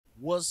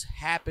What's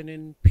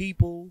happening,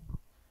 people?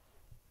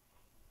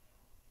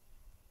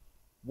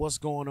 What's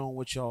going on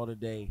with y'all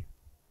today?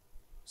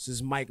 This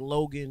is Mike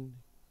Logan,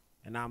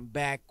 and I'm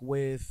back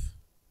with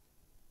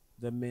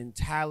the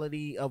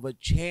mentality of a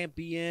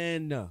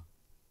champion. And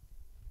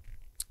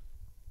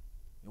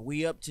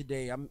we up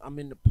today. I'm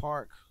in the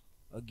park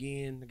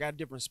again. I got a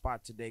different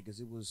spot today because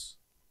it's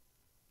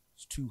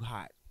too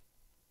hot.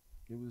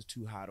 It was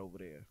too hot over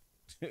there.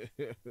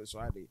 So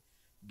I had to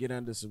get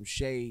under some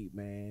shade,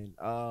 man.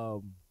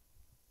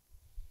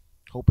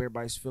 Hope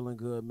everybody's feeling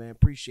good, man.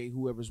 Appreciate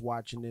whoever's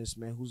watching this,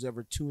 man. Who's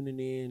ever tuning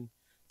in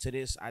to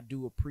this, I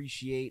do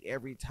appreciate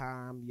every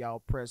time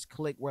y'all press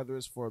click, whether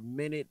it's for a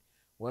minute,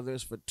 whether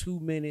it's for 2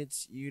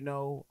 minutes,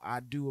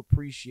 I do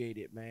appreciate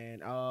it,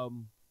 man.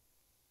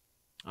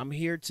 I'm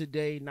here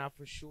today, not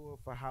for sure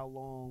for how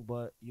long,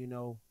 but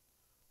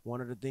one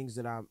of the things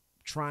that I'm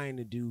trying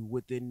to do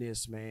within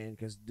this, man,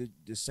 because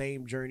the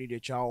same journey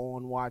that y'all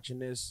on watching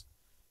this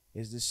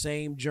is the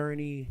same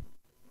journey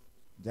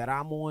that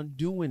I'm on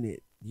doing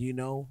it. The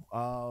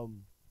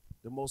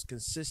most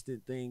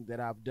consistent thing that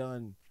I've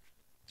done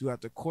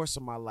throughout the course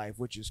of my life,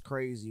 which is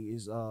crazy,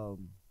 is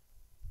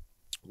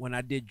when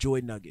I did Joy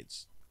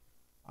Nuggets.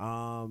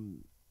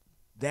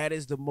 That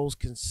is the most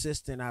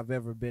consistent I've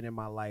ever been in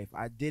my life.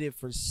 I did it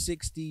for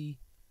 60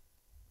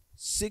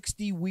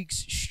 weeks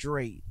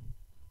straight.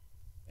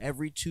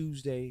 Every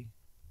Tuesday,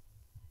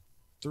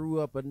 threw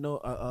up a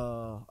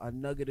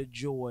nugget of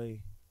joy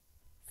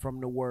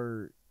from the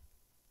word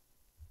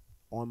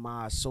on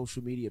my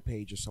social media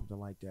page or something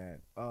like that.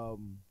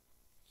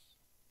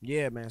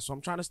 Yeah, man. So I'm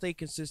trying to stay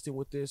consistent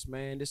with this,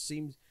 man.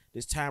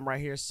 This time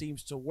right here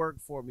seems to work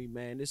for me,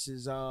 man. This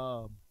is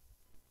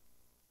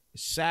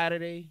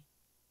Saturday.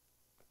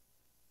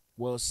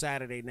 Well,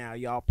 Saturday now.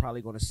 Y'all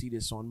probably gonna see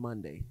this on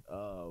Monday.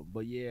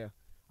 But yeah,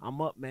 I'm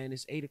up, man.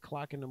 It's 8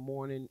 o'clock in the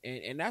morning,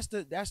 and that's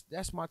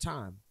my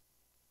time.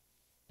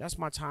 That's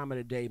my time of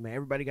the day, man.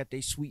 Everybody got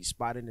their sweet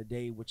spot in the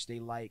day, which they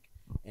like,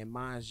 and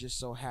mine just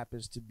so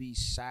happens to be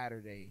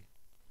Saturday.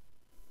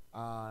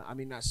 I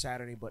mean, not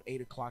Saturday, but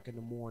 8 o'clock in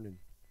the morning.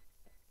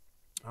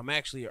 I'm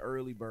actually an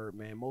early bird,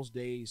 man. Most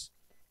days,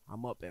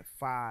 I'm up at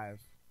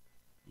 5.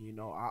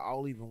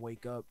 I'll even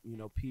wake up,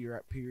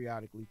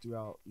 periodically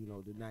throughout,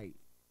 the night.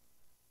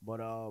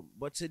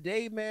 But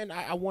today, man,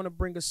 I want to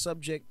bring a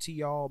subject to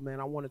y'all,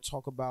 man. I want to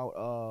talk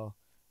about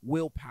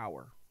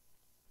willpower.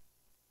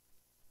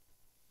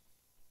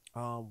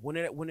 When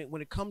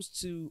it comes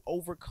to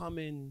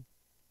overcoming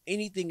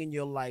anything in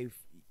your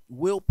life,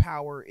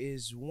 willpower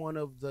is one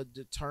of the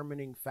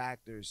determining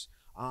factors.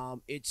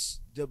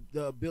 It's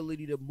the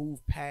ability to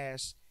move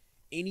past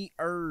any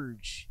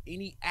urge,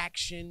 any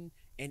action,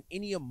 and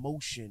any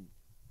emotion.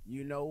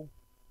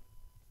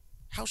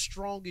 How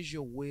strong is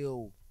your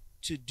will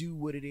to do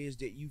what it is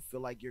that you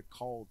feel like you're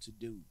called to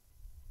do?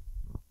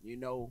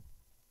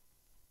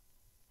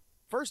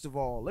 First of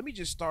all, let me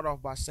just start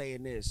off by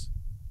saying this.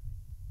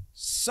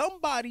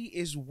 Somebody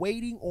is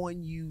waiting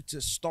on you to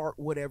start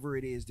whatever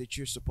it is that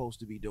you're supposed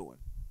to be doing.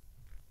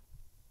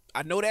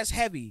 I know that's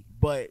heavy,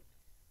 but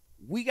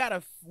we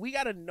gotta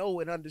know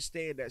and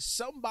understand that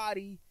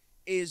somebody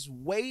is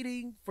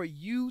waiting for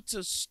you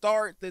to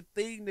start the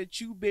thing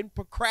that you've been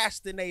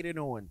procrastinating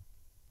on.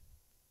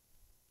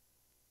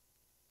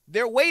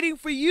 They're waiting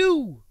for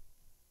you.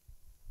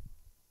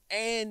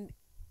 And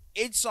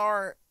it's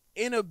our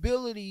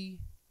inability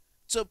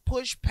to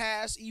push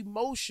past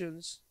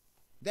emotions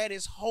that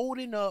is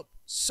holding up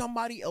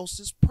somebody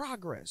else's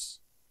progress.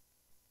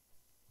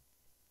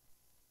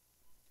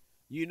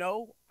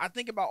 I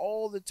think about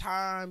all the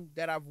time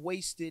that I've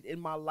wasted in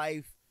my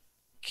life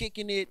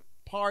kicking it,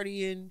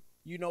 partying,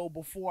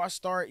 before I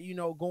start,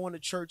 going to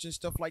church and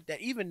stuff like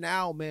that. Even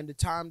now, man, the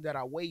time that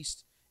I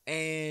waste,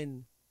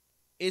 and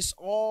it's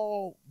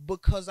all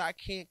because I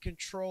can't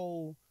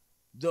control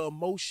the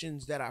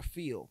emotions that I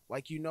feel.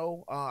 Like,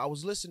 I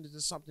was listening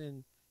to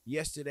something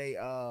yesterday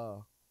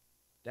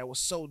that was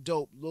so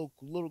dope.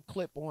 Little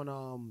clip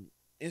on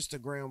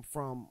Instagram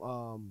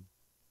from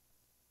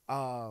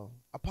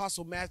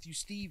Apostle Matthew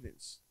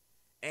Stevens,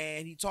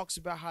 and he talks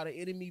about how the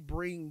enemy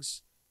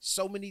brings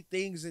so many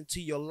things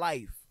into your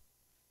life,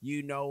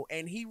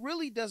 and he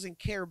really doesn't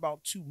care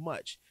about too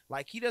much.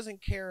 Like, he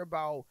doesn't care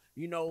about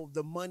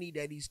the money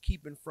that he's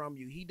keeping from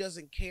you. He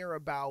doesn't care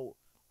about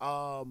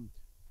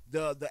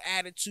the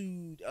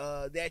attitude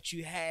that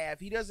you have.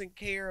 He doesn't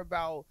care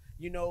about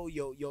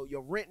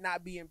your rent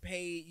not being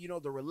paid,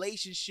 the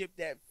relationship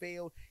that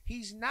failed.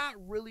 He's not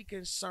really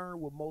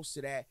concerned with most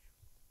of that.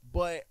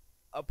 But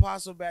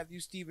Apostle Matthew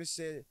Stevens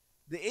said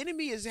the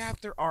enemy is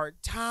after our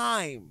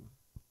time.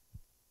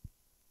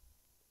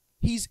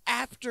 He's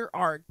after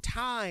our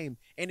time.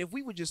 And if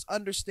we would just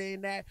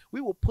understand that,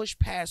 we will push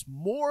past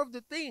more of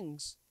the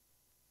things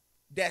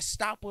that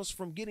stop us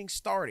from getting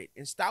started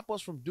and stop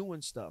us from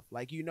doing stuff.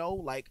 Like,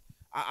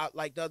 I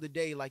like the other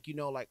day,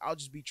 I'll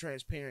just be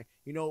transparent.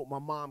 My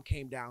mom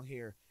came down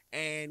here,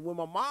 and when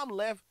my mom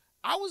left,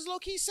 I was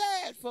low-key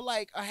sad for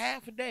like a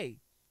half a day,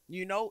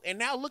 and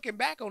now looking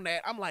back on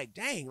that, I'm like,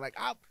 dang, like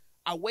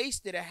I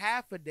wasted a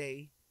half a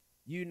day,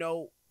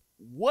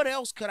 what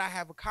else could I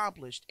have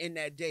accomplished in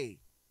that day?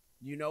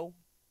 You know,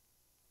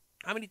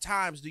 how many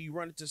times do you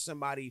run into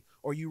somebody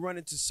or you run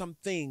into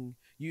something,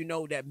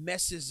 that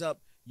messes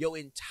up your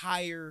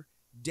entire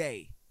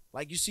day?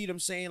 Like, you see what I'm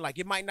saying? Like,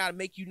 it might not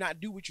make you not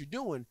do what you're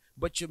doing,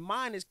 but your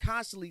mind is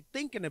constantly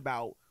thinking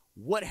about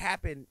what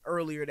happened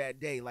earlier that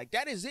day. Like,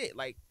 that is it.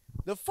 Like,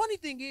 the funny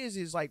thing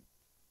is like,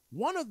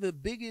 one of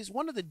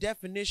the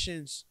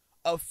definitions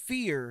of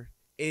fear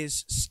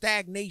is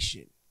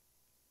stagnation.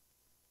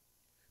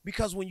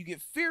 Because when you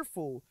get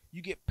fearful,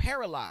 you get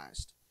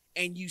paralyzed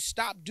and you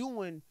stop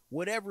doing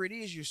whatever it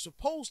is you're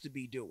supposed to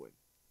be doing.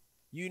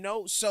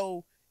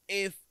 So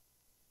if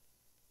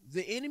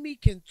the enemy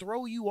can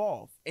throw you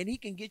off and he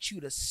can get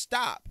you to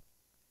stop,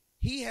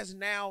 he has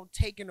now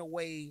taken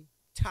away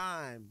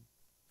time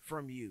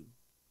from you.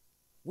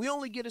 We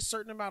only get a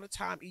certain amount of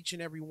time, each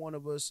and every one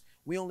of us.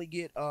 We only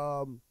get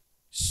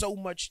so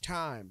much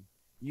time,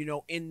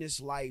 in this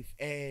life.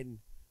 And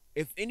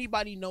if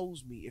anybody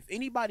knows me, if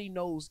anybody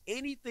knows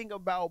anything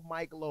about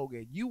Mike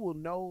Logan, you will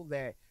know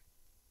that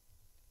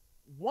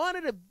one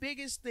of the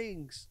biggest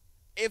things,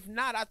 if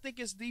not, I think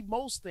it's the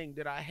most thing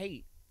that I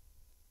hate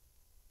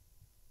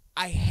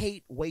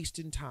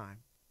wasting time.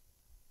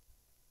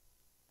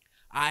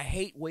 I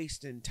hate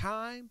wasting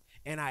time,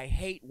 and I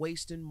hate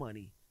wasting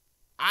money.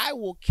 I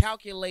will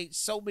calculate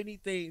so many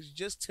things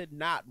just to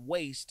not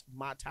waste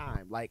my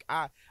time. Like,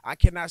 I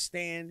cannot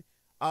stand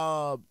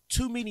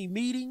too many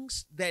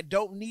meetings that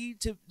don't need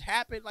to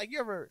happen. Like,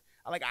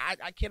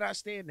 I cannot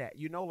stand that.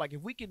 Like,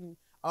 if we can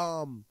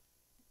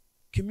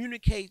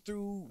communicate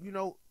through,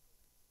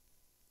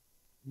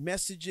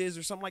 messages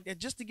or something like that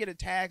just to get a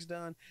task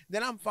done,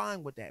 then I'm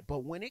fine with that.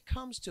 But when it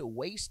comes to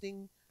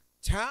wasting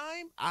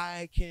time,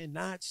 I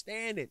cannot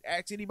stand it.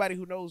 Ask anybody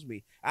who knows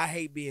me. I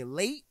hate being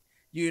late,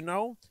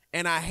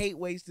 and I hate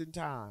wasting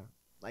time.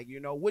 Like,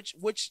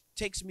 which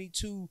takes me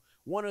to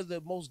one of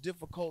the most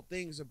difficult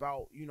things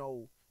about,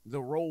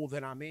 the role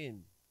that I'm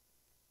in.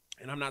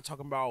 And I'm not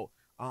talking about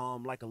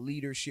like a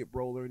leadership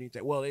role or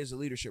anything. Well, it is a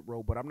leadership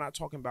role, but I'm not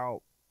talking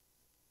about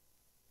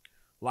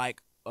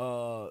like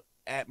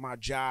at my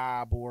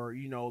job or,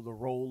 the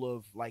role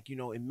of like,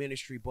 in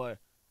ministry. But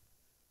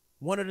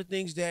one of the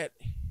things that,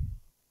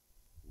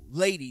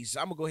 ladies,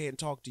 I'm gonna go ahead and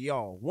talk to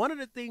y'all. One of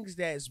the things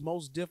that is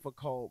most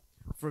difficult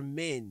for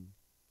men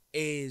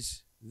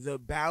is the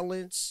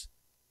balance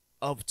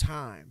of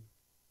time,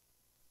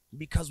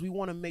 because we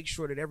want to make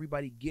sure that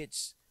everybody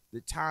gets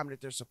the time that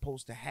they're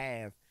supposed to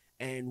have.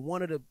 And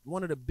one of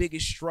the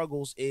biggest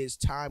struggles is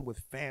time with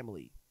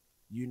family.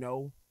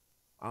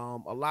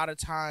 A lot of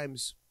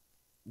times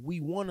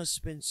we want to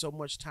spend so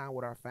much time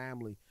with our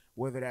family,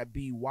 whether that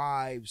be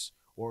wives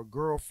or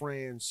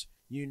girlfriends,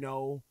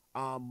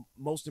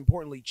 most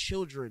importantly,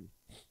 children.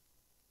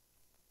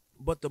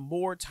 But the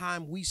more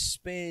time we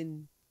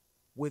spend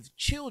with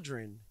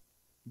children,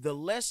 the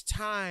less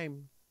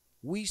time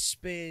we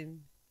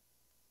spend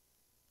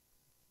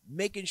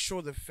making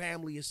sure the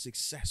family is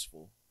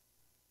successful.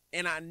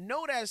 And I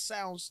know that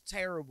sounds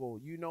terrible,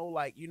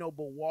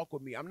 but walk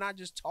with me. I'm not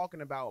just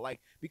talking about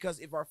like, because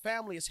if our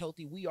family is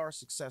healthy, we are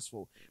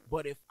successful.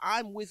 But if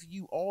I'm with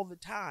you all the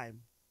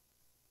time,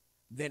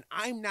 then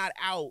I'm not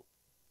out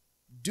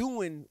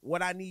doing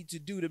what I need to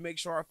do to make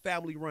sure our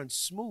family runs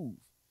smooth.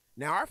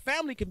 Now, our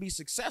family can be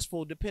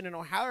successful depending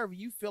on however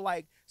you feel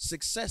like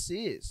success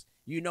is,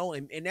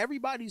 and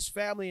everybody's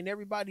family and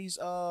everybody's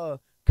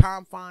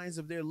confines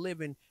of their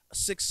living,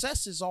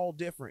 success is all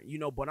different,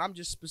 but I'm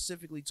just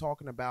specifically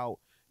talking about,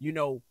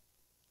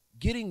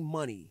 getting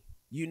money,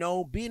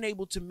 being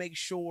able to make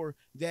sure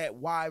that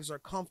wives are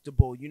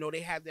comfortable,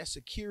 they have that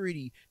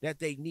security that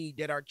they need,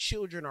 that our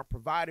children are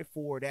provided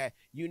for, that,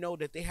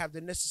 that they have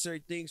the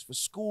necessary things for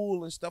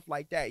school and stuff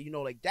like that.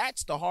 Like,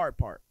 that's the hard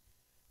part.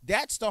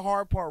 That's the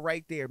hard part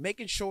right there.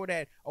 Making sure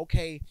that,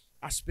 okay,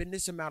 I spend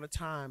this amount of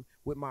time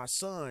with my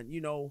son,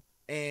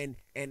 and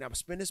I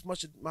spend this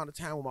much amount of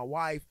time with my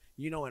wife,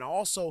 and I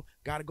also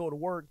got to go to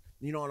work,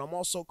 and I'm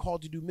also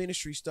called to do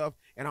ministry stuff,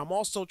 and I'm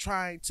also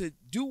trying to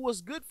do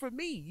what's good for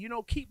me,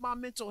 keep my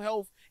mental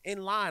health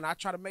in line. I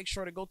try to make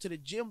sure to go to the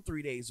gym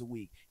 3 days a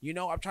week.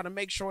 I'm trying to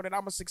make sure that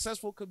I'm a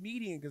successful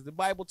comedian, because the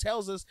Bible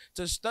tells us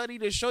to study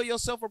to show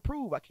yourself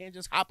approved. I can't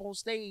just hop on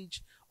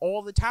stage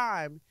all the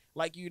time,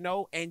 like,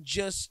 and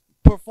just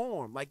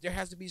perform. Like, there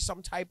has to be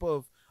some type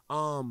of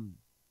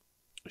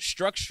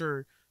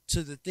structure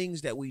to the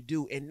things that we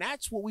do, and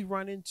that's what we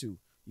run into.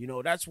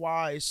 That's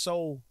why it's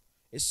so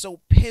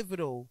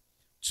pivotal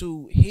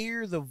to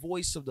hear the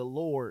voice of the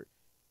Lord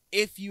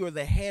if you are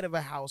the head of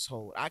a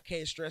household. I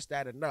can't stress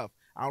that enough.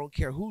 I don't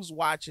care who's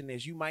watching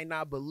this. You might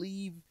not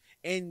believe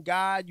in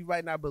God, you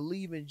might not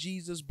believe in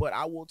Jesus, but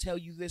I will tell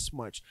you this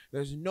much: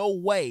 there's no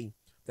way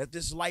that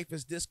this life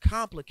is this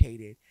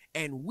complicated,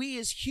 and we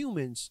as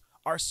humans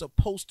are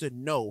supposed to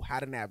know how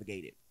to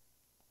navigate it.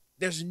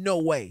 There's no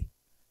way.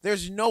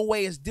 There's no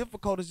way, as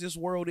difficult as this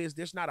world is,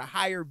 there's not a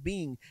higher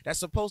being that's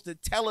supposed to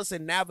tell us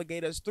and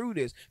navigate us through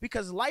this,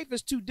 because life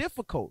is too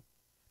difficult.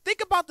 Think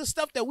about the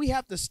stuff that we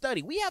have to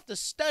study. We have to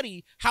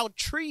study how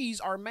trees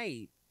are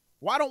made.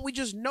 Why don't we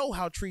just know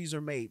how trees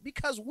are made?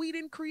 Because we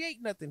didn't create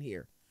nothing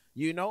here,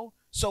 you know?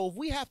 So if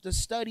we have to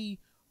study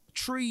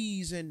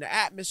trees and the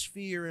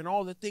atmosphere and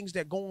all the things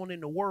that go on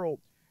in the world,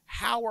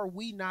 how are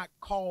we not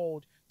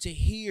called to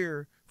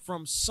hear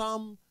from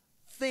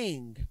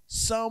something,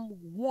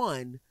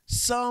 someone,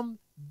 some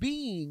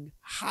being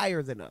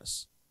higher than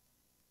us?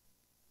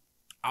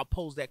 I'll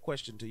pose that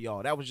question to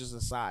y'all. That was just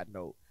a side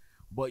note.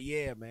 But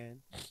yeah,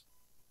 man.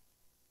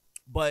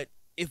 But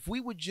if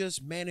we would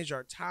just manage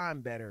our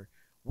time better,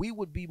 we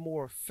would be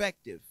more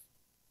effective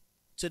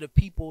to the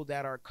people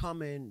that are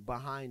coming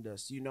behind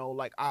us. You know,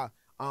 like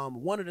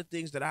one of the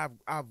things that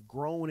I've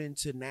grown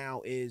into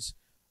now is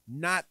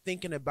not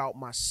thinking about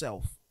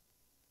myself.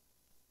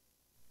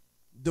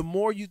 The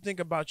more you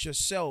think about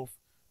yourself,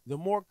 the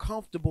more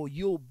comfortable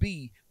you'll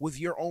be with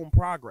your own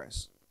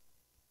progress.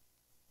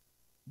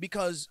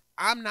 Because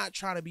I'm not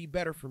trying to be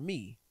better for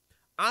me.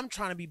 I'm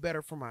trying to be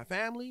better for my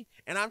family,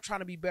 and I'm trying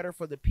to be better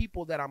for the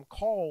people that I'm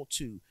called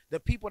to, the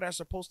people that are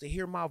supposed to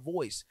hear my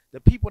voice, the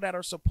people that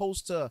are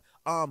supposed to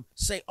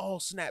say, oh,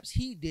 snaps,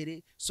 he did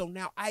it, so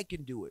now I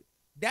can do it.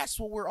 That's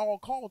what we're all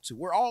called to.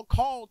 We're all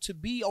called to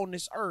be on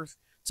this earth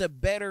to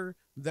better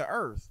the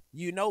earth,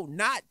 you know,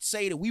 not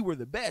say that we were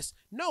the best.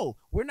 No,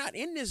 we're not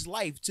in this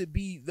life to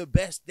be the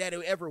best that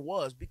it ever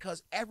was,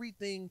 because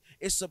everything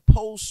is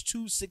supposed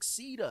to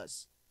succeed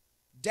us.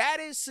 That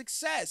is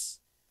success.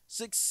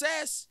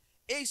 Success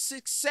is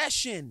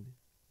succession.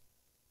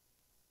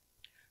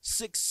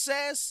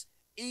 Success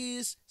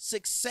is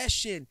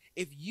succession.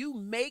 If you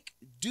make,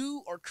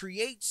 do, or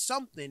create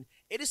something,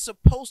 it is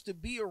supposed to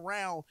be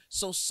around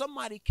so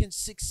somebody can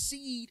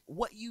succeed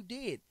what you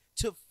did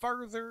to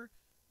further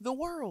the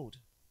world.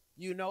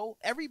 You know,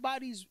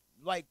 everybody's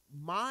like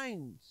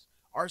minds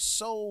are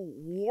so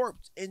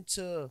warped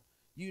into,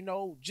 you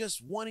know,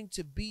 just wanting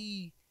to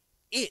be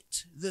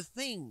it, the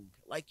thing,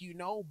 like, you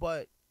know,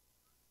 but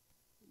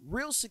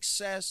real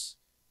success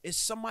is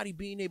somebody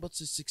being able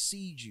to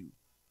succeed you.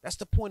 That's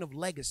the point of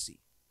legacy.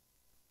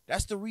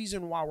 That's the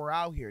reason why we're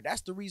out here.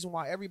 That's the reason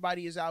why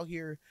everybody is out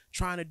here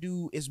trying to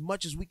do as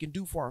much as we can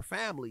do for our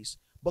families,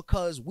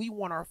 because we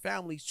want our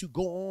families to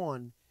go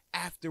on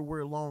after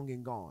we're long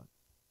and gone.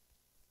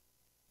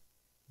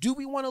 Do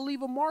we want to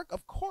leave a mark?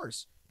 Of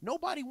course.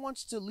 Nobody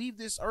wants to leave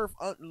this earth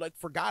like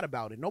forgot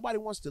about it. Nobody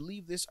wants to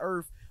leave this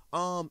earth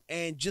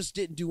and just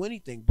didn't do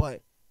anything.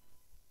 But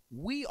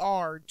we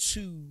are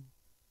to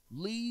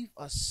leave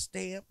a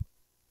stamp,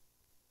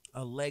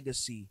 a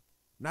legacy.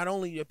 Not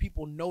only that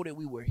people know that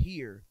we were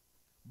here,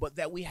 but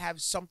that we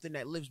have something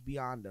that lives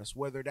beyond us,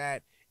 whether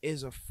that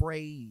is a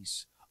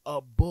phrase,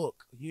 a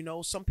book. You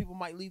know, some people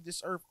might leave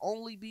this earth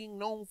only being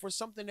known for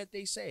something that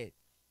they said.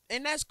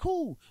 And that's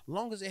cool,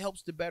 long as it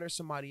helps to better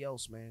somebody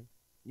else, man.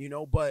 You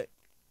know, but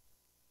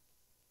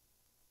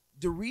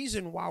the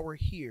reason why we're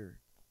here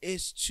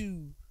is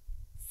to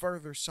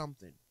further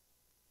something,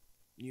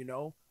 you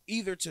know,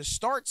 either to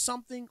start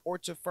something or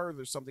to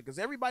further something, because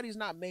everybody's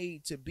not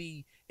made to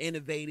be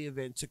innovative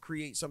and to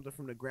create something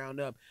from the ground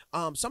up.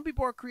 Some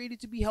people are created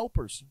to be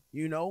helpers,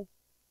 you know,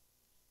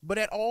 but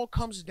it all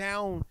comes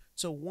down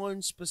to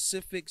one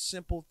specific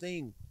simple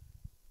thing.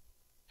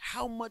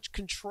 How much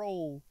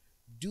control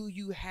do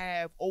you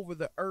have over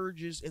the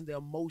urges and the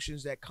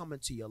emotions that come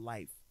into your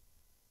life?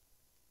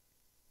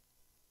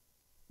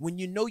 When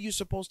you know you're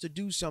supposed to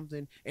do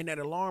something and that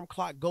alarm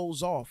clock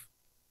goes off,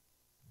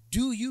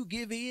 do you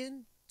give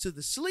in to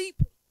the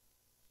sleep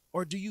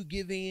or do you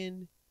give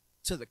in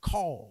to the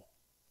call?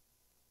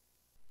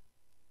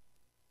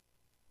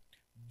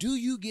 Do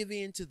you give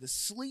in to the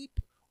sleep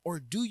or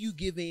do you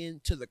give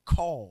in to the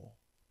call?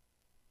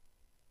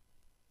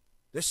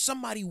 There's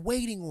somebody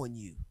waiting on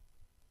you.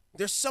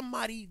 There's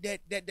somebody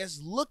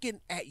that's looking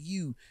at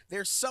you.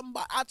 There's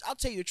somebody. I'll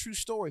tell you a true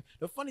story.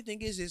 The funny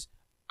thing is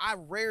I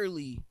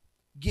rarely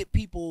get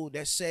people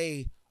that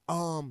say,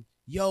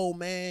 yo,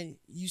 man,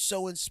 you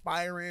so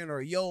inspiring,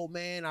 or yo,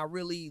 man, I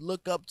really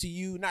look up to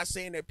you. Not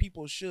saying that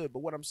people should, but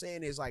what I'm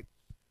saying is like,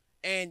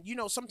 and you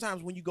know,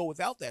 sometimes when you go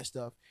without that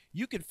stuff,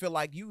 you can feel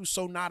like you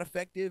so not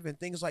effective and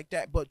things like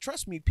that. But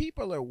trust me,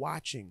 people are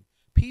watching.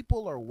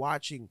 People are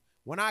watching.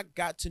 When I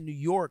got to New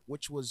York,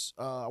 which was,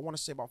 I want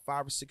to say about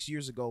 5 or 6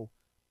 years ago,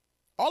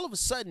 all of a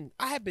sudden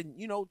I had been,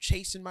 you know,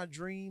 chasing my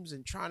dreams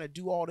and trying to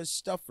do all this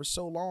stuff for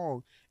so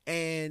long.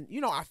 And, you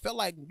know, I felt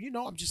like, you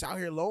know, I'm just out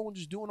here alone,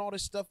 just doing all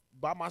this stuff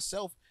by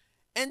myself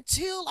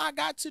until I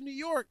got to New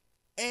York.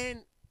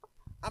 And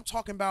I'm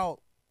talking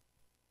about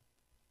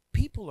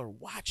people are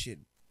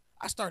watching.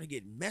 I started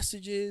getting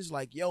messages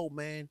like, yo,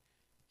 man,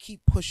 keep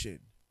pushing,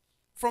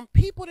 from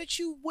people that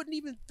you wouldn't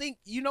even think,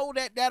 you know,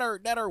 that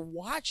are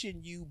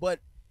watching you. But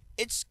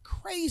it's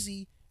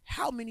crazy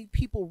how many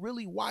people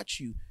really watch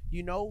you,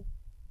 you know.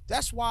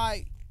 That's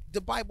why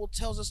the Bible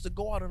tells us to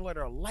go out and let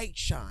our light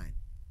shine,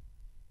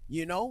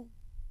 you know,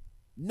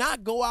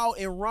 not go out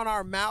and run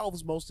our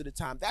mouths most of the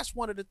time. That's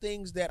one of the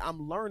things that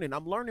I'm learning.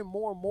 I'm learning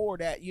more and more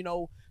that, you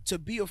know, to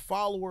be a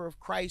follower of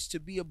Christ, to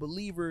be a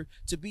believer,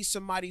 to be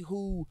somebody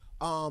who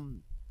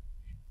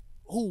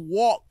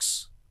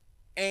walks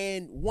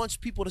and wants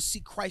people to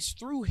see Christ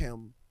through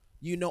him,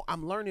 You know,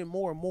 I'm learning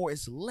more and more.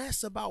 It's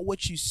less about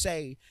what you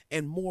say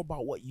and more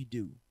about what you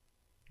do.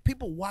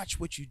 People watch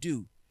what you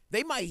do.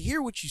 They might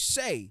hear what you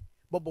say,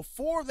 but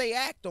before they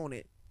act on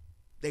it,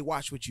 they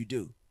watch what you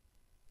do.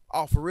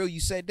 Oh, for real, you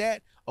said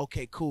that?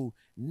 Okay, cool.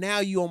 Now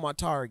you on my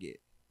target.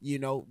 You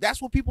know,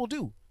 that's what people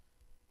do.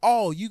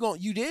 Oh, you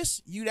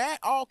this, you that?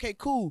 Oh, okay,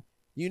 cool.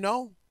 You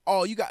know?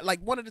 Oh, you got, like,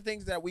 one of the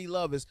things that we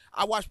love is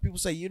I watch people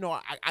say, you know,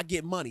 I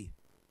get money.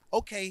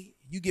 Okay,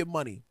 you get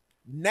money.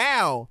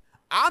 Now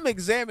I'm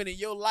examining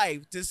your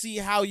life to see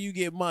how you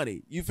get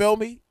money. You feel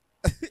me?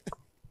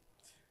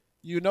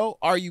 You know,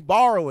 are you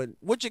borrowing?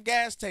 What your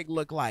gas tank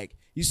look like?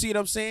 You see what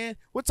I'm saying?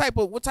 What type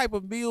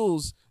of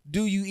meals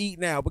do you eat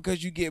now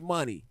because you get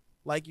money?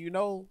 Like, you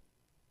know,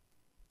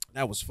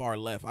 that was far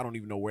left. I don't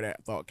even know where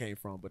that thought came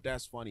from, but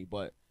that's funny.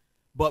 But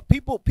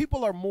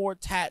people are more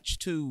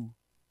attached to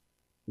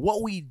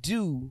what we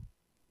do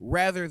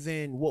rather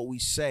than what we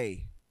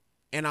say.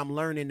 And I'm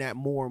learning that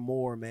more and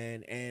more,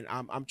 man. And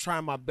I'm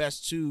trying my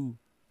best to,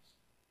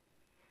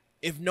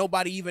 if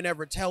nobody even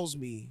ever tells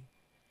me,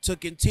 to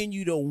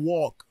continue to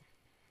walk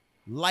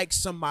like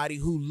somebody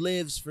who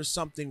lives for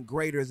something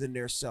greater than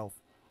their self,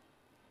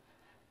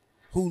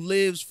 who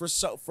lives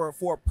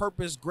for a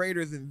purpose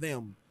greater than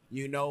them.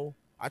 You know,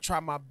 I try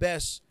my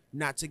best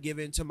not to give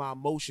in to my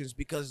emotions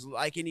because,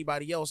 like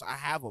anybody else, I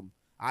have them.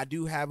 I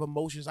do have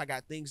emotions. I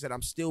got things that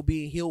I'm still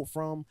being healed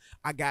from.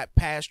 I got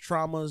past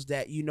traumas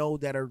that, you know,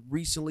 that are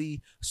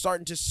recently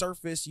starting to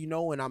surface, you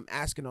know, and I'm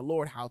asking the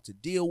Lord how to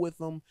deal with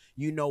them,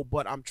 you know,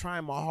 but I'm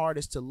trying my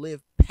hardest to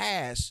live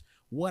past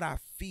what I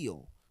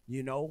feel,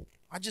 you know.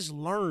 I just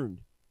learned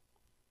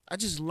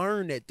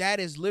that that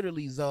is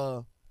literally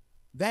the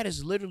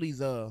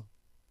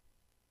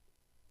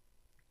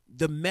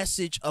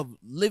message of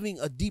living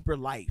a deeper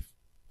life,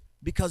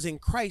 because in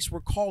Christ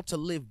we're called to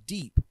live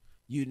deep,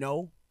 you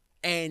know.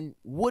 And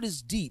what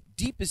is deep?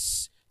 Deep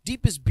is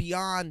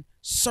beyond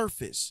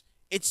surface.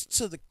 It's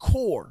to the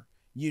core,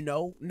 you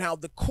know. Now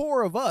the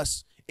core of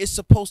us is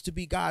supposed to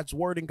be God's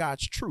word and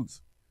God's truth.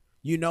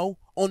 You know,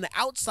 on the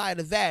outside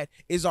of that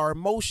is our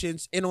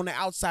emotions, and on the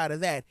outside of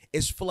that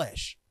is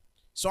flesh.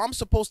 So I'm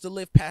supposed to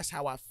live past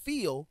how I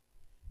feel,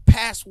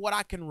 past what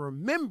I can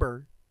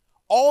remember,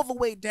 all the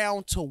way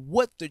down to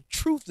what the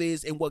truth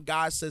is and what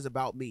God says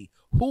about me,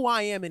 who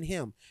I am in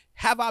him.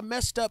 Have I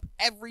messed up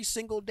every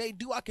single day?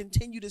 Do I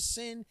continue to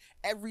sin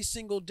every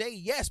single day?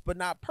 Yes, but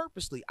not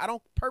purposely. I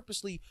don't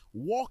purposely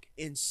walk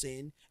in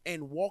sin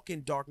and walk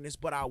in darkness,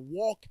 but I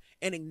walk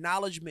in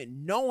acknowledgement,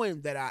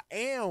 knowing that I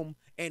am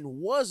and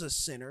was a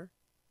sinner,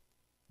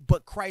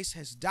 but Christ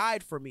has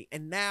died for me.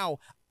 And now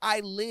I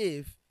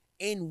live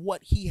in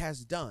what he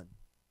has done.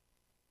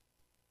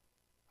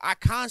 I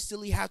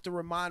constantly have to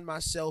remind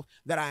myself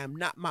that I am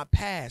not my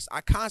past. I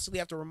constantly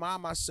have to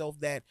remind myself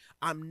that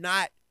I'm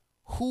not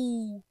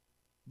who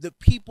the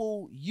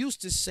people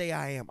used to say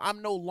I am.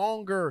 I'm no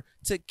longer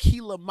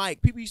Tequila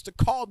Mike. People used to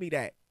call me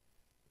that.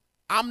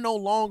 I'm no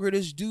longer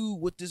this dude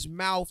with this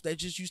mouth that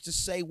just used to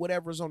say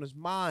whatever's on his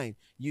mind,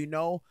 you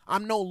know?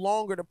 I'm no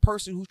longer the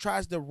person who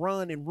tries to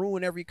run and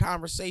ruin every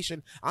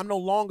conversation. I'm no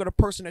longer the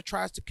person that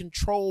tries to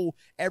control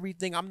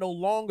everything. I'm no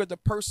longer the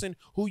person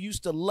who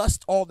used to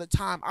lust all the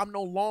time. I'm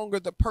no longer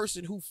the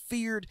person who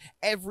feared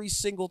every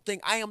single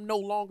thing. I am no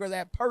longer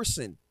that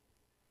person.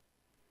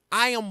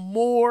 I am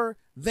more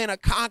than a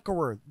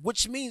conqueror,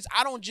 which means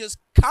I don't just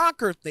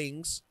conquer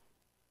things,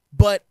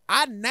 but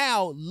I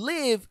now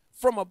live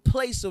from a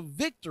place of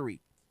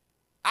victory.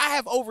 I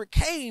have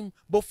overcame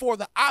before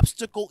the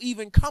obstacle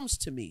even comes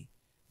to me.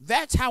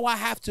 That's how I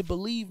have to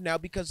believe now,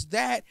 because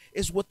that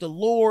is what the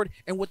Lord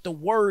and what the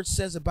word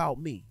says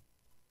about me.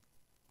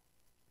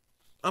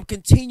 I'm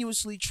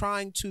continuously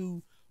trying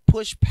to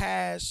push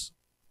past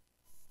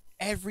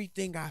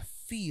everything I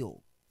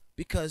feel,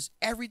 because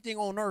everything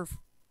on earth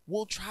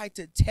will try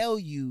to tell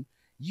you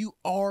you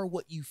are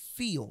what you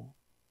feel.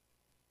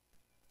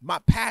 My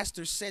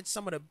pastor said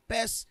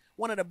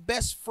one of the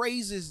best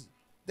phrases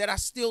that I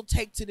still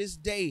take to this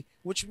day,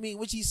 which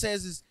he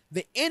says is,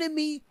 the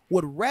enemy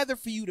would rather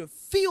for you to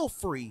feel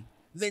free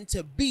than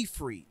to be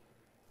free.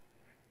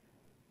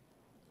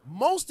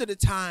 Most of the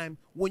time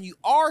when you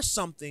are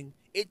something,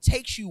 it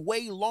takes you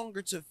way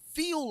longer to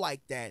feel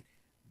like that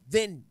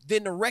than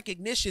the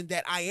recognition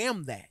that I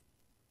am that.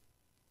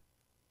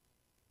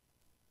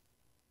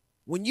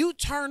 When you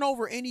turn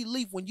over any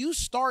leaf, when you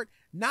start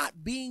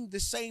not being the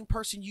same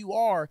person you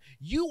are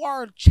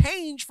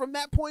changed from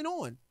that point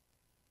on.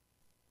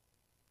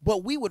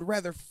 But we would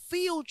rather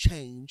feel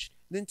changed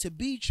than to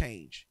be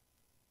changed.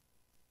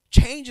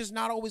 Change is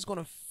not always going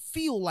to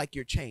feel like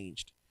you're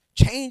changed.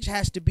 Change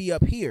has to be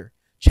up here.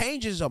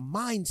 Change is a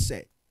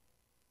mindset.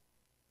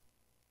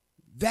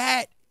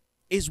 That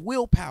is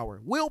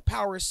willpower.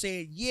 Willpower is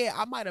saying, yeah,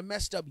 I might have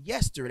messed up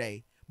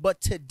yesterday,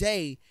 but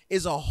today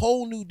is a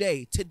whole new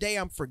day. Today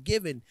I'm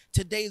forgiven.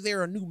 Today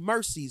there are new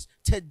mercies.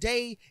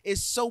 Today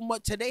has so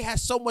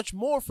much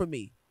more for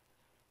me.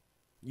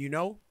 You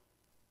know?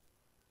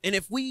 And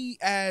if we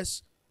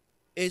as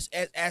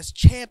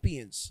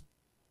champions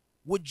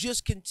would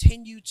just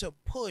continue to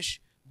push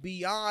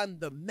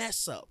beyond the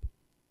mess up,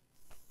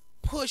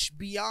 push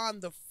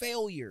beyond the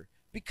failure,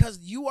 because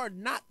you are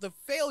not the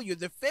failure.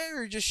 The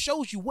failure just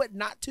shows you what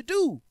not to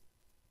do.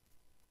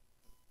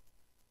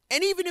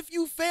 And even if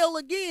you fail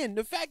again,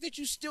 the fact that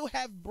you still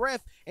have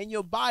breath in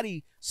your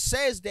body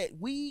says that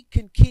we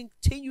can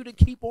continue to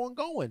keep on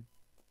going.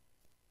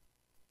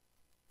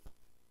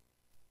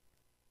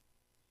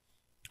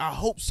 I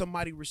hope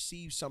somebody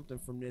receives something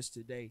from this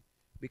today,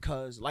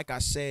 because like I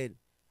said,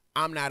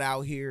 I'm not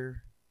out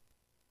here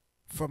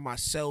for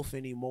myself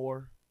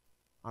anymore.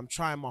 I'm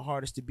trying my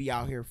hardest to be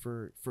out here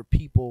for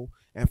people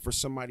and for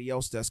somebody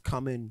else that's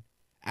coming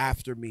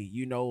after me.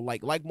 You know,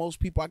 like most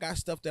people, I got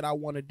stuff that I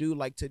want to do.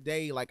 Like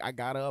today, like I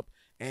got up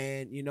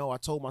and I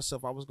told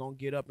myself I was gonna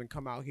get up and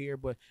come out here,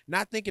 but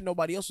not thinking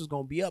nobody else was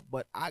gonna be up.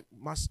 But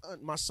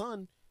my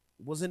son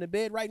was in the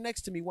bed right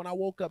next to me when I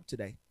woke up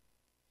today.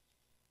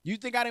 You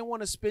think I didn't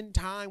want to spend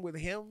time with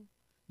him?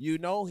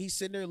 He's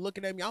sitting there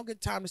looking at me. I don't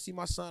get time to see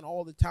my son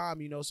all the time,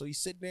 so he's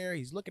sitting there,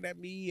 he's looking at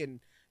me, and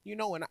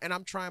and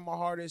I'm trying my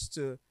hardest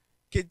to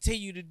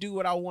continue to do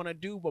what I want to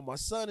do, but my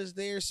son is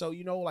there. So,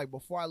 like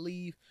before I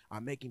leave,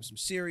 I make him some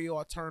cereal.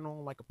 I turn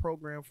on like a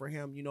program for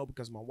him,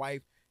 because my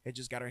wife had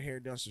just got her hair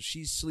done, so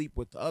she's asleep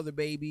with the other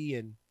baby.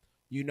 And,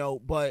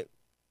 but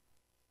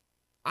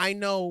I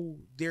know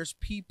there's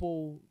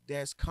people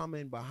that's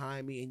coming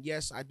behind me. And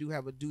yes, I do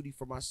have a duty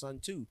for my son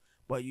too.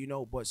 But,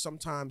 but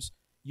sometimes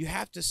you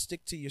have to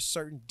stick to your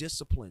certain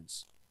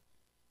disciplines.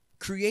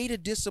 Create a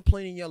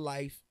discipline in your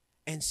life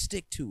and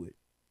stick to it.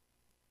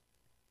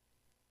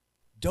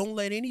 Don't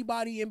let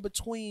anybody in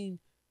between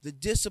the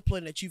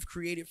discipline that you've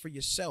created for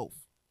yourself.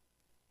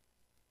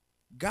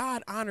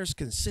 God honors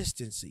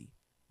consistency,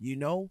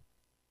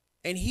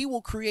 and he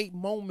will create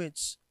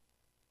moments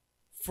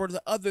for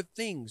the other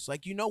things.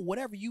 Like,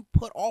 whatever you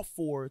put off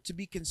for to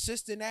be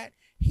consistent at,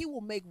 he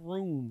will make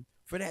room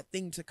for that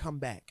thing to come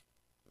back.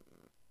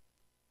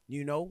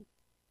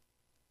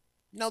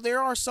 Now,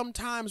 there are some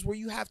times where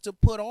you have to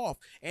put off.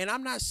 And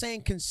I'm not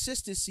saying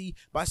consistency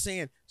by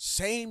saying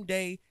same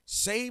day,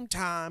 same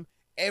time,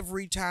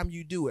 every time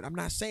you do it. I'm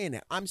not saying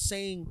that. I'm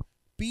saying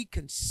be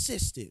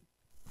consistent.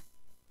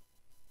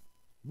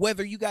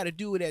 Whether you got to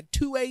do it at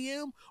 2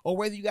 a.m. or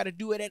whether you got to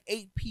do it at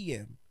 8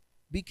 p.m.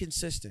 Be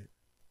consistent.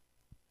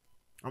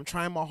 I'm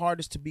trying my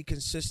hardest to be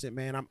consistent,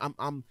 man.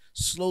 I'm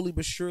slowly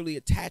but surely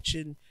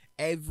attaching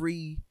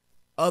every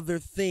other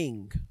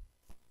thing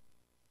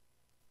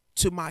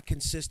to my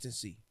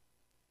consistency.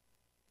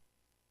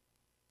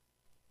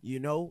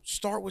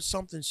 Start with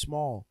something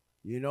small.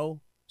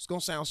 It's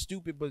gonna sound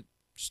stupid, but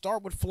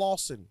start with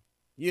flossing.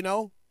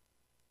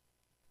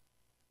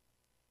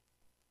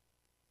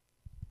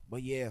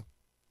 But yeah,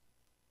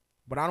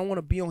 but I don't want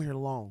to be on here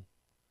long.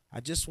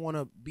 I just want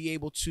to be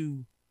able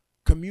to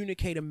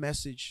communicate a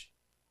message,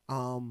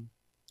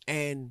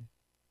 and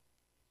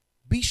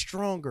be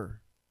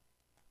stronger.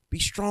 Be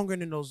stronger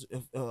than those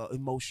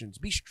emotions.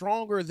 Be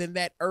stronger than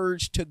that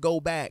urge to go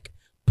back.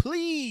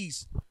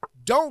 Please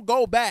don't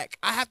go back.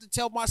 I have to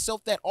tell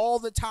myself that all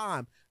the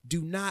time.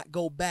 Do not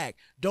go back.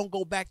 Don't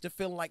go back to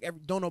feeling like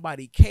don't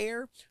nobody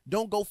care.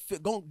 Don't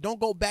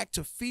go back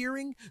to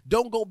fearing.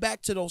 Don't go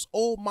back to those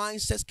old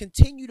mindsets.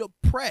 Continue to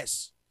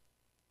press.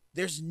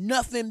 There's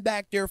nothing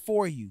back there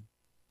for you.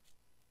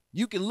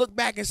 You can look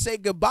back and say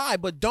goodbye,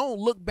 but don't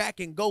look back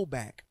and go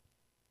back.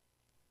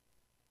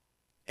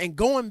 And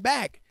going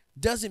back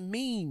doesn't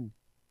mean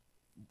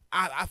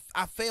I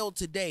failed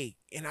today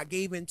and I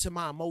gave in to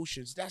my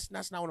emotions. That's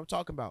not what I'm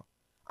talking about.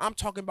 I'm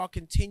talking about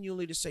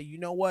continually to say, you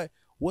know what?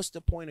 What's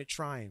the point of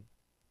trying?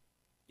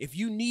 If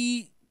you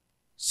need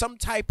some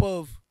type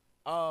of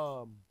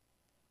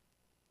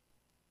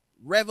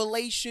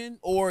revelation,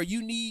 or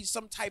you need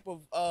some type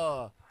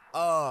of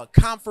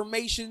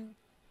confirmation,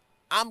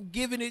 I'm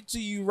giving it to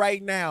you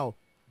right now.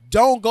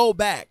 Don't go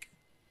back.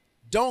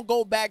 Don't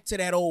go back to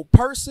that old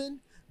person.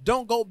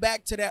 Don't go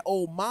back to that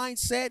old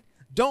mindset.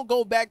 Don't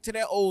go back to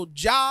that old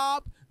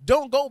job.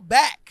 Don't go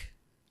back.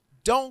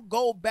 Don't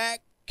go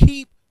back.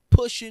 Keep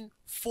pushing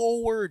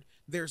forward.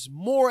 There's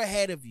more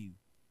ahead of you.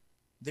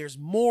 There's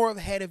more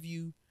ahead of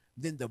you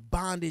than the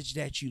bondage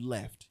that you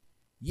left.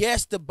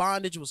 Yes, the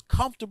bondage was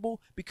comfortable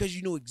because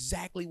you knew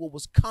exactly what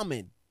was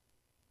coming.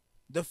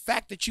 The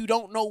fact that you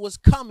don't know what's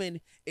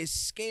coming is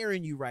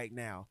scaring you right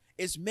now.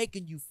 It's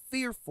making you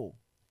fearful.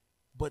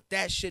 But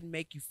that shouldn't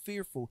make you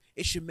fearful.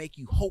 It should make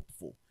you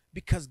hopeful.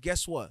 Because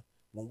guess what?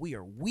 When we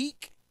are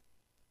weak,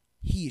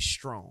 he is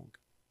strong.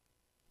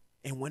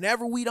 And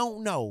whenever we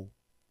don't know,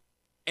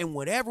 and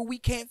whenever we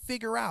can't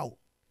figure out,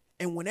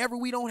 and whenever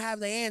we don't have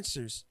the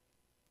answers,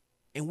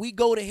 and we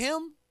go to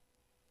him,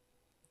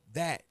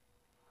 that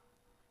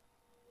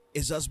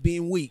is us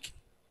being weak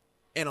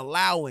and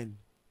allowing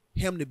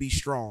him to be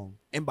strong.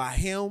 And by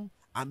him,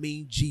 I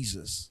mean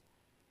Jesus.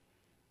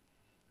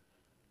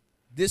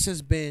 This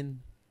has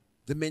been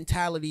the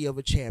mentality of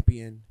a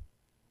champion.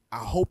 I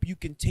hope you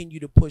continue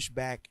to push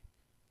back.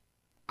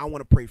 I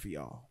want to pray for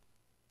y'all.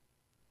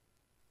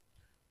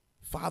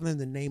 Father, in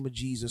the name of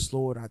Jesus,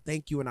 Lord, I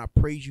thank you and I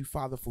praise you,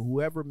 Father, for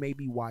whoever may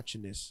be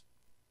watching this.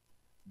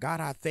 God,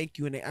 I thank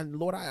you. And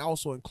Lord, I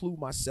also include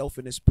myself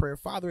in this prayer.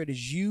 Father, it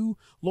is you,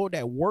 Lord,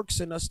 that works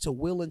in us to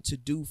will and to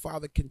do.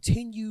 Father,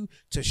 continue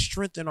to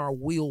strengthen our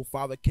will.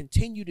 Father,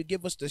 continue to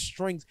give us the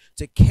strength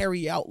to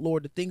carry out,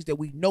 Lord, the things that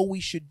we know we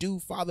should do,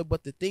 Father,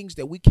 but the things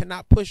that we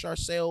cannot push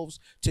ourselves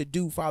to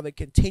do, Father,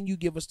 continue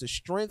give us the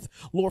strength.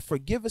 Lord,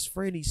 forgive us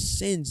for any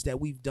sins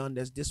that we've done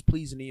that's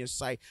displeasing in your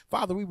sight.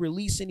 Father, we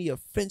release any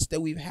offense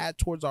that we've had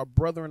towards our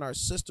brother and our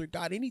sister.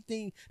 God,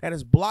 anything that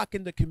is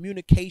blocking the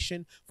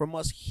communication from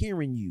us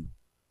hearing you.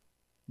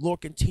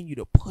 Lord, continue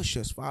to push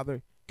us,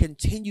 Father.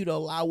 Continue to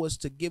allow us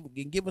to give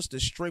us the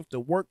strength to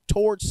work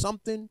towards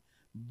something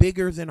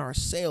bigger than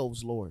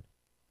ourselves, Lord.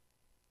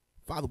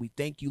 Father, we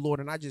thank you, Lord.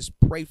 And I just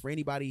pray for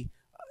anybody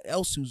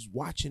else who's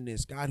watching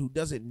this, God, who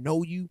doesn't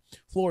know you.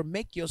 Lord,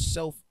 make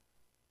yourself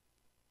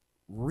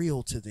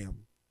real to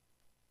them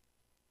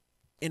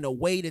in a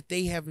way that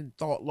they haven't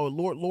thought.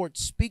 Lord,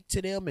 speak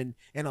to them and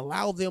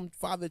allow them,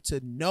 Father,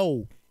 to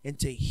know and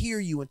to hear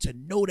you and to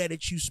know that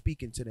it's you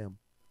speaking to them.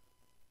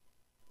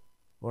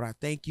 Lord, I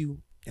thank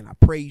you and I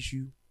praise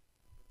you. In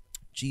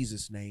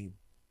Jesus' name,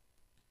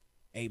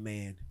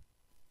 amen.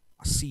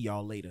 I'll see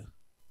y'all later.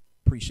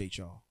 Appreciate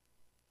y'all.